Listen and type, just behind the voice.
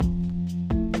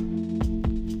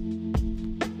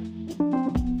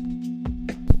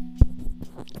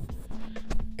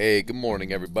Hey, good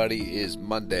morning, everybody. It is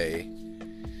Monday,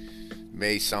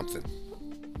 May something.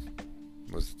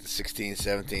 Was it the 16th,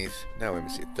 17th? No, let me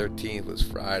see. 13th was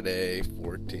Friday,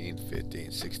 14th,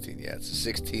 15th, 16th. Yeah, it's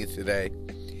the 16th today.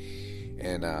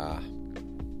 And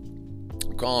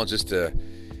I'm calling just to,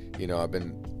 I've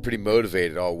been pretty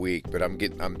motivated all week, but I'm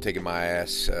taking my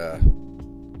ass to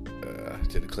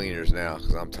the cleaners now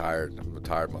because I'm tired. I'm a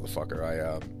tired motherfucker.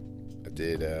 I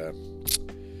did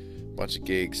bunch of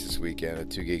gigs this weekend. I had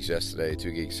 2 gigs yesterday,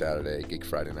 2 gigs Saturday, gig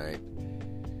Friday night,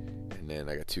 and then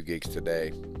I got 2 gigs today,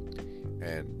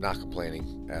 and not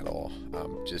complaining at all.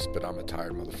 But I'm a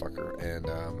tired motherfucker. And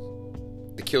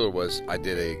the killer was I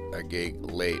did a gig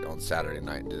late on Saturday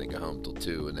night and didn't get home till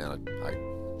 2, and then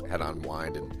I had to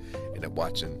unwind and ended up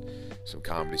watching some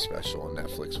comedy special on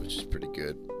Netflix, which is pretty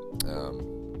good.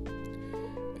 And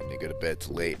then go to bed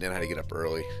till late, and then I had to get up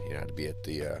early. I had to be at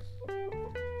the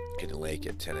in the lake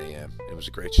at 10 a.m. It was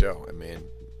a great show. I mean,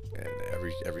 and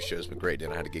every show's been great.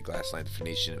 Then I had to get last night at the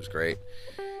Phoenician. It was great.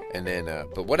 And then,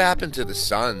 but what happened to the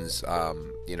Suns? I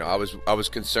was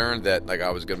concerned that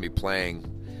I was going to be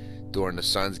playing during the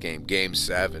Suns game, Game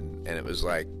 7, and it was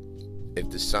like if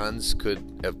the Suns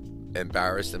could have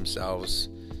embarrassed themselves,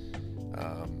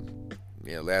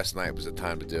 last night was the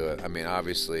time to do it. I mean,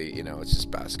 obviously, it's just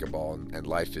basketball and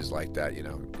life is like that,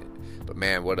 But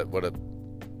man, what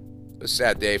a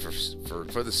sad day for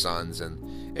the Suns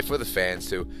and for the fans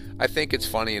too. I think it's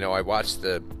funny, I watched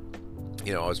I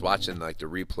was watching the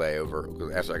replay over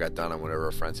after I got done. I went over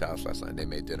to a friend's house last night. They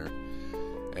made dinner,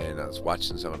 and I was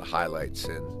watching some of the highlights.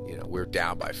 And we were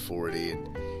down by 40, and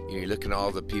you're looking at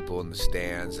all the people in the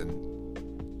stands, and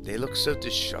they look so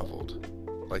disheveled,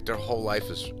 like their whole life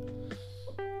is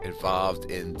involved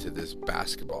into this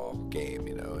basketball game,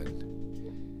 and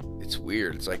it's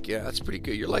weird. It's like, yeah, that's pretty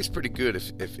good. Your life's pretty good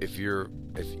if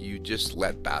you just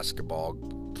let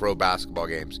pro basketball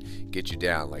games get you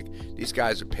down. Like, these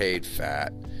guys are paid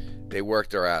fat. They work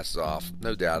their asses off,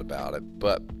 no doubt about it.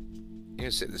 But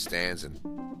sit in the stands and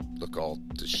look all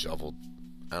disheveled.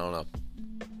 I don't know.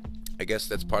 I guess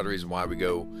that's part of the reason why we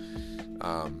go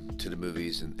to the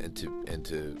movies and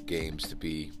to games to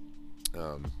be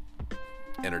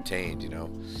entertained.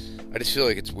 I just feel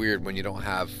like it's weird when you don't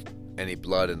have any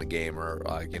blood in the game or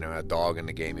a dog in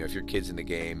the game. If your kid's in the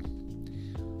game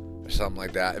or something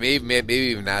like that. I mean, maybe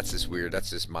even that's just weird. That's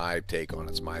just my take on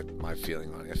it. It's my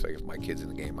feeling on it. I feel like if my kid's in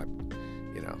the game, I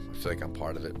feel like I'm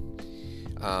part of it.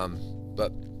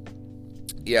 But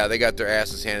yeah, they got their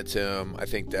asses handed to them. I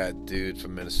think that dude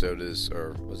from was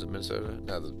it Minnesota?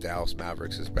 No, the Dallas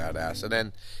Mavericks is badass. And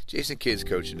then Jason Kidd's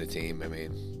coaching the team. I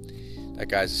mean, that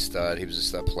guy's a stud. He was a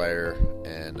stud player,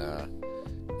 and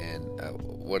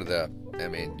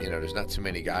there's not too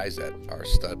many guys that are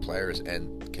stud players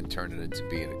and can turn it into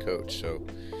being a coach. So,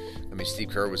 I mean, Steve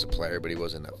Kerr was a player, but he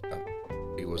wasn't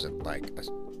like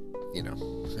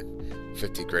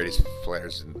 50 greatest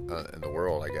players in the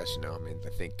world, I guess. I mean, I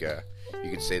think you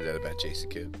could say that about Jason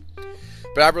Kidd.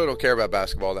 But I really don't care about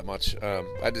basketball that much.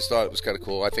 I just thought it was kind of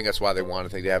cool. I think that's why they won. I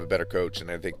think they have a better coach,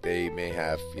 and I think they may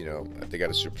have, they got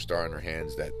a superstar in their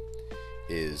hands that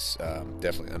is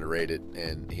definitely underrated,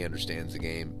 and he understands the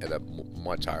game at a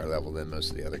much higher level than most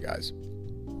of the other guys.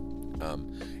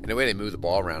 And the way they move the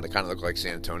ball around, it kind of looked like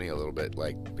San Antonio a little bit,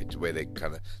 like the way they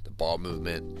kind of the ball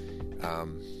movement,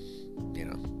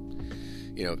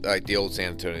 like the old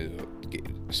San Antonio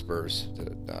Spurs.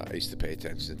 I used to pay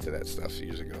attention to that stuff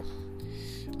years ago.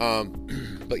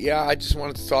 But yeah, I just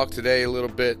wanted to talk today a little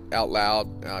bit out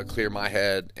loud, clear my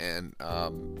head, and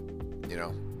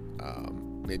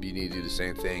maybe you need to do the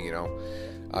same thing.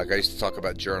 I used to talk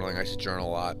about journaling. I used to journal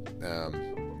a lot.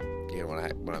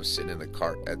 When I was sitting in the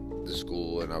cart at the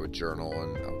school, and I would journal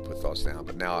and I would put thoughts down.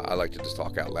 But now I like to just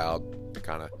talk out loud.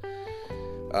 Kind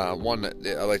of one,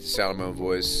 I like the sound of my own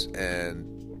voice, and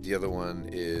the other one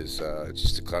is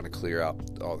just to kind of clear out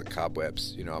all the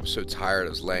cobwebs. I'm so tired. I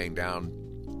was laying down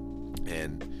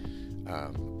and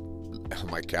on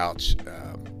my couch.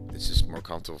 It's just more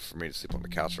comfortable for me to sleep on the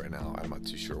couch right now. I'm not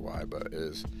too sure why, but it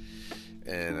is.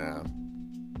 And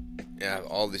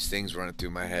all these things running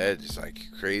through my head, just like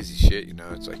crazy shit.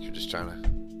 It's like you're just trying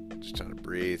to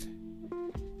breathe.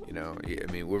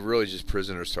 I mean, we're really just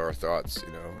prisoners to our thoughts.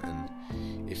 And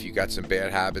if you got some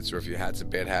bad habits, or if you had some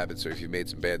bad habits, or if you made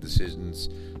some bad decisions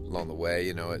along the way,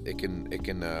 it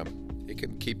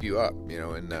can keep you up.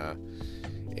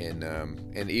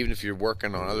 And even if you're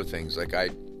working on other things, like I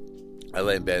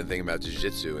lay in bed and think about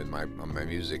jiu-jitsu and my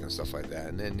music and stuff like that.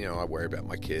 And then, I worry about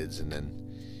my kids. And then,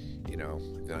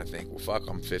 then I think, well, fuck,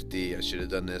 I'm 50. I should have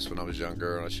done this when I was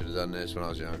younger. And I should have done this when I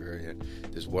was younger.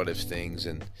 There's what-if things.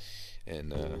 And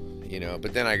And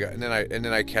but then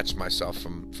I catch myself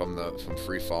from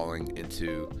free falling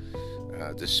into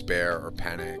despair or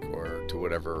panic or to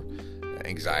whatever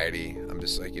anxiety. I'm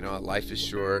just like, life is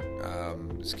short.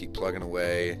 Just keep plugging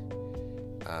away.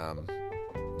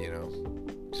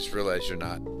 Just realize you're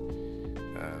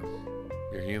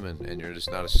human, and you're just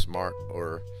not as smart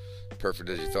or perfect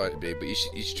as you thought you'd be. But you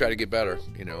should try to get better,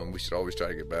 and we should always try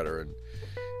to get better.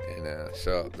 And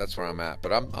so that's where I'm at.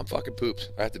 But I'm fucking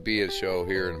pooped. I have to be at a show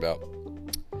here in about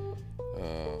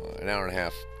an hour and a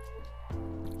half,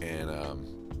 and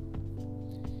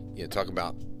talk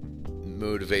about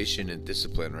motivation and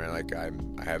discipline, right? Like I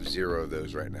have zero of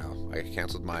those right now. I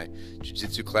canceled my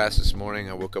jiu-jitsu class this morning.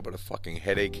 I woke up with a fucking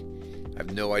headache. I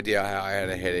have no idea how I had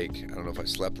a headache. I don't know if I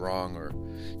slept wrong or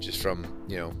just from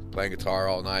playing guitar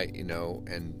all night,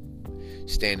 and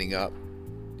standing up.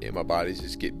 My body's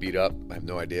just get beat up. I have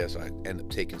no idea, so I end up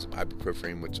taking some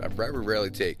ibuprofen, which I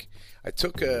rarely take. I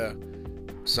took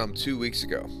some 2 weeks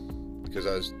ago because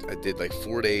I did like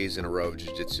 4 days in a row of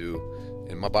jiu-jitsu,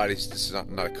 and my body's just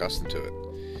not accustomed to it,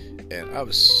 and I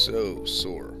was so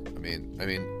sore. I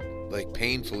mean, like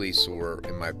painfully sore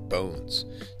in my bones,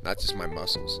 not just my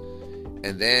muscles.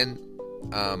 And then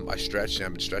I stretched, and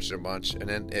I've been stretching a bunch, and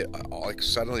then it like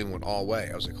suddenly went all away.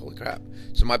 I was like, holy crap.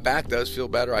 So my back does feel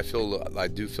better. I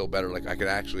do feel better. Like I could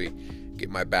actually get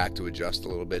my back to adjust a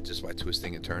little bit just by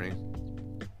twisting and turning.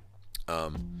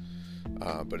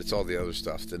 But it's all the other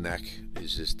stuff. The neck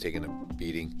is just taking a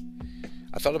beating.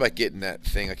 I thought about getting that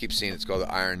thing. I keep seeing it's called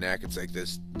the Iron Neck. It's like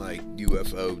this like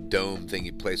UFO dome thing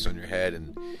you place on your head,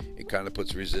 and it kind of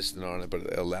puts resistance on it, but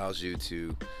it allows you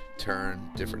to turn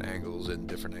different angles and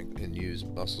use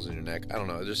muscles in your neck. I don't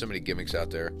know. There's so many gimmicks out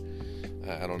there.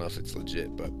 I don't know if it's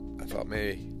legit, but I thought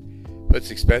maybe. But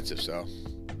it's expensive, so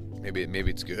maybe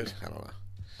it's good. I don't know.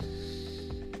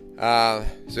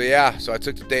 So I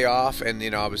took the day off, and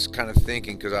I was kind of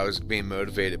thinking, because I was being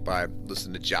motivated by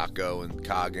listening to Jocko and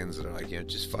Coggins, and they're like,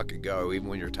 just fucking go. Even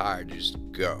when you're tired, you just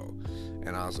go.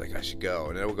 And I was like, I should go.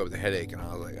 And then I woke up with a headache, and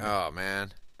I was like, oh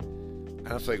man, I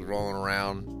don't feel like rolling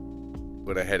around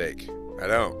with a headache. I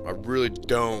don't. I really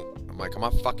don't. I'm like, I'm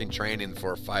not fucking training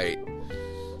for a fight.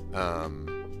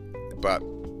 But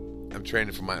I'm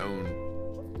training for my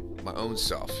own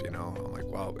self. I'm like,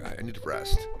 well, I need to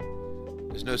rest.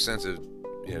 There's no sense of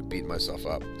beating myself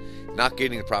up. Not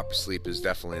getting the proper sleep is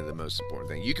definitely the most important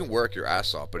thing. You can work your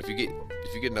ass off, but if you get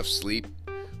enough sleep,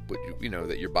 what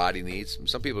that your body needs.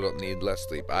 Some people don't need less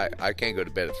sleep. I can't go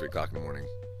to bed at 3 o'clock in the morning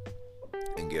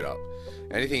and get up.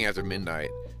 Anything after midnight,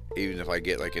 even if I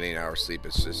get like an 8-hour sleep,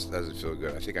 it just doesn't feel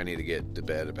good. I think I need to get to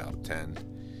bed about 10.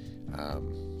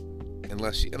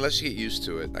 Unless you get used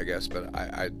to it, I guess. But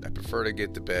I prefer to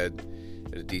get to bed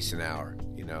at a decent hour.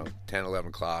 10, 11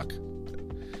 o'clock.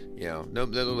 No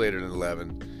later than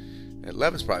 11.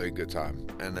 11's probably a good time.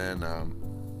 And then,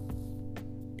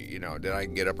 then I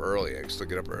can get up early. I can still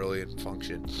get up early and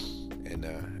function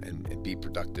and be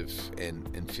productive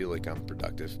and feel like I'm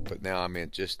productive. But now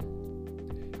just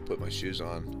put my shoes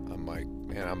on. I'm like,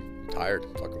 man, I'm tired.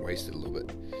 I'm fucking wasted a little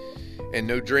bit. And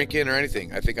no drinking or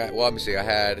anything. I think let me see. I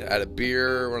had a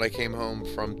beer when I came home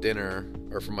from dinner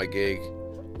or from my gig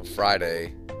on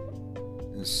Friday.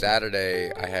 And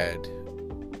Saturday I had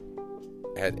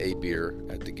a beer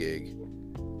at the gig.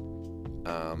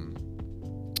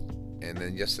 And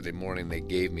then yesterday morning they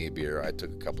gave me a beer. I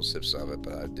took a couple sips of it,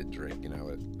 but I didn't drink.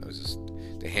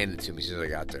 They handed it to me as soon as I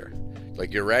got there.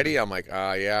 Like, you're ready? I'm like,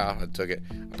 yeah. I took it.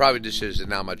 I probably just should have said,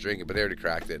 now I'm not drinking, but they already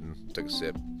cracked it and took a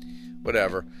sip.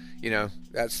 Whatever.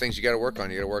 That's things you got to work on.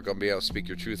 You got to work on being able to speak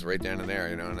your truth right then and there.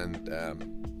 And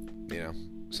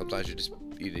then, sometimes you just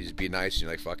be nice and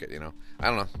you're like, fuck it. I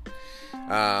don't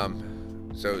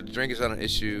know. So drink is not an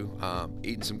issue.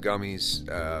 Eating some gummies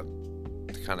to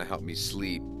kind of help me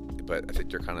sleep, but I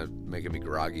think they're kind of making me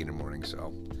groggy in the morning,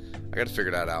 so I got to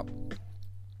figure that out.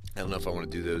 I don't know if I want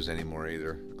to do those anymore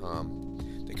either.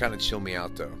 They kind of chill me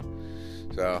out though,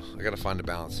 so I got to find a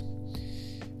balance.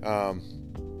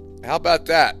 How about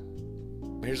that?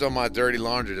 Here's all my dirty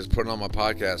laundry just putting on my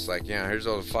podcast. Like, here's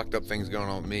all the fucked up things going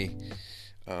on with me.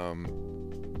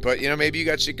 But, maybe you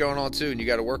got shit going on too, and you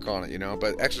got to work on it,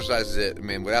 But exercise is it. I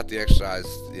mean, without the exercise,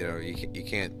 you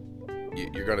can't.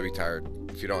 You're going to be tired.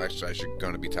 If you don't exercise, you're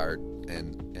going to be tired.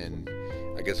 And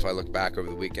I guess if I look back over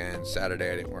the weekend,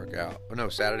 Saturday I didn't work out. Oh no,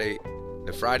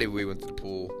 Friday we went to the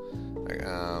pool.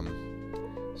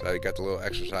 So I got the little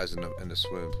exercise in the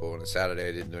swimming pool. And Saturday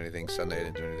I didn't do anything. Sunday I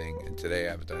didn't do anything. And today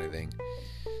I haven't done anything.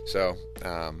 So,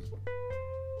 I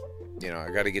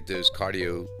got to get those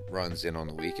cardio runs in on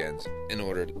the weekends in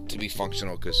order to be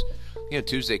functional, because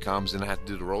Tuesday comes and I have to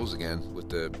do the rolls again with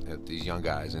these young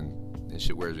guys, and and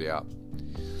shit wears you out.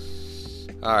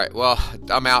 All right, well,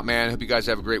 I'm out, man. Hope you guys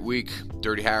have a great week.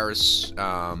 Dirty Harris.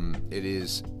 It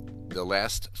is the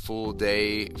last full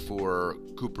day for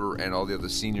Cooper and all the other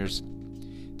seniors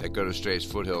that go to Strays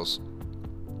Foothills,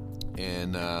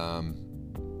 and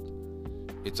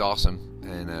it's awesome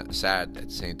and sad at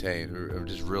the same time. We're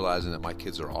just realizing that my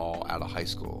kids are all out of high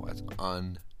school. That's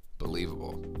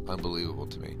unbelievable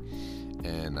to me.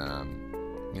 And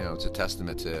it's a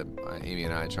testament to Amy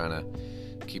and I trying to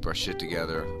keep our shit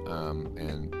together,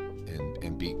 and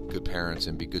be good parents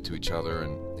and be good to each other,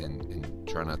 and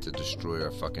try not to destroy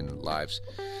our fucking lives.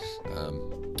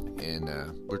 And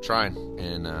we're trying,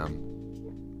 and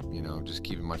just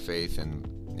keeping my faith and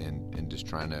just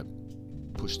trying to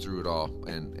push through it all,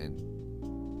 and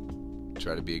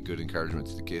try to be a good encouragement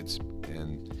to the kids,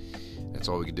 and that's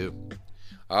all we can do.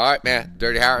 All right, man.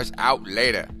 Dirty Harris out.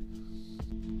 Later.